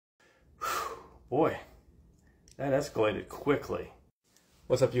Boy, that escalated quickly.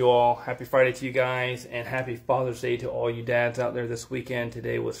 What's up, you all? Happy Friday to you guys, and happy Father's Day to all you dads out there this weekend.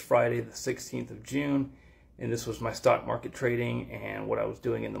 Today was Friday the 16th of June, and this was my stock market trading and what I was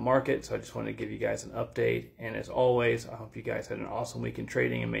doing in the market. So I just wanted to give you guys an update. And as always, I hope you guys had an awesome week in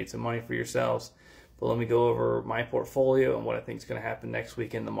trading and made some money for yourselves. But let me go over my portfolio and what I think is going to happen next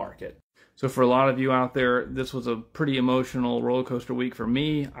week in the market. So for a lot of you out there, this was a pretty emotional roller coaster week for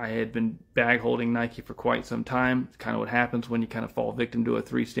me. I had been bag holding Nike for quite some time. It's kind of what happens when you kind of fall victim to a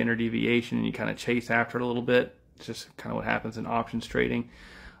 3 standard deviation and you kind of chase after it a little bit. It's just kind of what happens in options trading.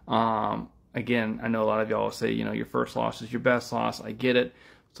 Again, I know a lot of y'all say, you know, your first loss is your best loss. I get it.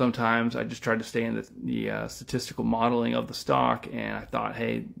 Sometimes I just tried to stay in the statistical modeling of the stock, and I thought,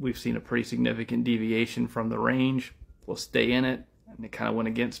 hey, we've seen a pretty significant deviation from the range. We'll stay in it, and it kind of went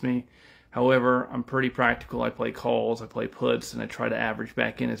against me. However, I'm pretty practical. I play calls, I play puts, and I try to average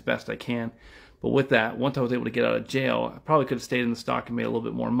back in as best I can. But with that, once I was able to get out of jail, I probably could have stayed in the stock and made a little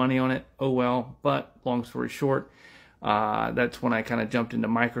bit more money on it. Oh well. But long story short, that's when I kind of jumped into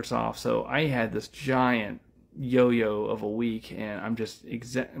Microsoft. So I had this giant yo-yo of a week, and I'm just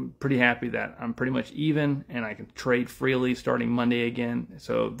pretty happy that I'm pretty much even and I can trade freely starting Monday again.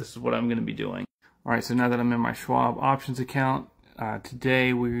 So this is what I'm going to be doing. All right, so now that I'm in my Schwab options account,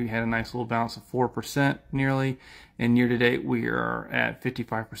 today we had a nice little bounce of 4% nearly, and year to date we are at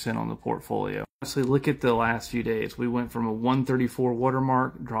 55% on the portfolio. Honestly, look at the last few days. We went from a 134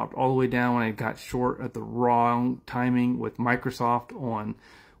 watermark, dropped all the way down when I got short at the wrong timing with Microsoft on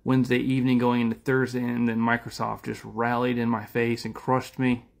Wednesday evening going into Thursday, and then Microsoft just rallied in my face and crushed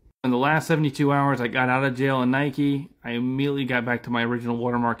me. In the last 72 hours, I got out of jail in Nike. I immediately got back to my original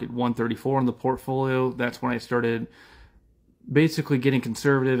watermark at 134 in the portfolio. That's when I started basically getting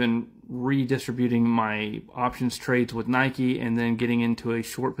conservative and redistributing my options trades with Nike, and then getting into a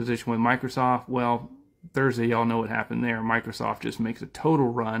short position with Microsoft. Well, Thursday, y'all know what happened there. Microsoft just makes a total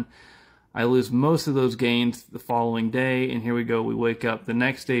run. I lose most of those gains the following day, and here we go. We wake up the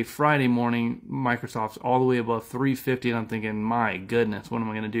next day, Friday morning, Microsoft's all the way above 350, and I'm thinking, my goodness, what am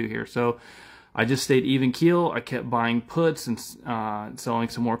I going to do here? So I just stayed even keel. I kept buying puts and selling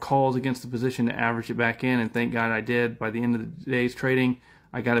some more calls against the position to average it back in, and thank God I did. By the end of the day's trading,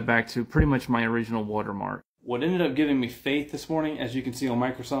 I got it back to pretty much my original watermark. What ended up giving me faith this morning, as you can see on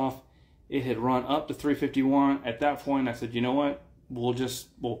Microsoft, it had run up to 351. At that point, I said, you know what?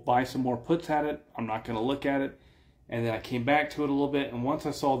 We'll buy some more puts at it. I'm not going to look at it. And then I came back to it a little bit, and once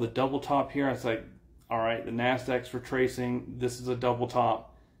I saw the double top here, I was like, all right, the Nasdaq's retracing. This is a double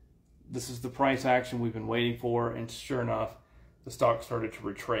top. This is the price action we've been waiting for, and sure enough, the stock started to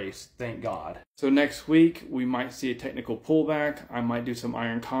retrace. Thank God. So next week, we might see a technical pullback. I might do some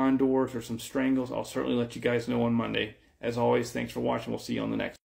iron condors or some strangles. I'll certainly let you guys know on Monday. As always, thanks for watching. We'll see you on the next.